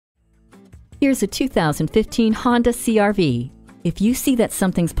Here's a 2015 Honda CR-V. If you see that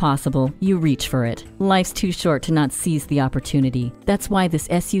something's possible, you reach for it. Life's too short to not seize the opportunity. That's why this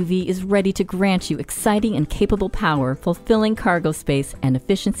SUV is ready to grant you exciting and capable power, fulfilling cargo space, and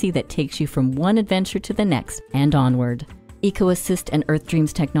efficiency that takes you from one adventure to the next and onward. EcoAssist and Earth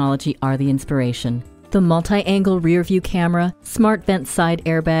Dreams technology are the inspiration. The multi-angle rear view camera, smart vent side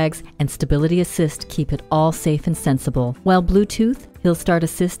airbags, and stability assist keep it all safe and sensible, while Bluetooth, Hill Start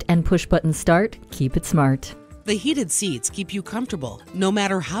Assist, and push-button start keep it smart. The heated seats keep you comfortable, no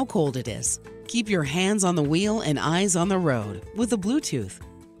matter how cold it is. Keep your hands on the wheel and eyes on the road with the Bluetooth.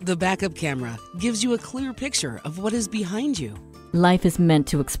 The backup camera gives you a clear picture of what is behind you. Life is meant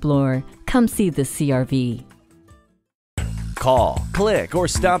to explore. Come see the CR-V. Call, click, or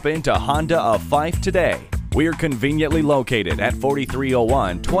stop into Honda of Fife today. We're conveniently located at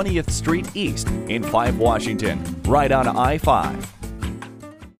 4301 20th Street East in Fife, Washington, right on I-5.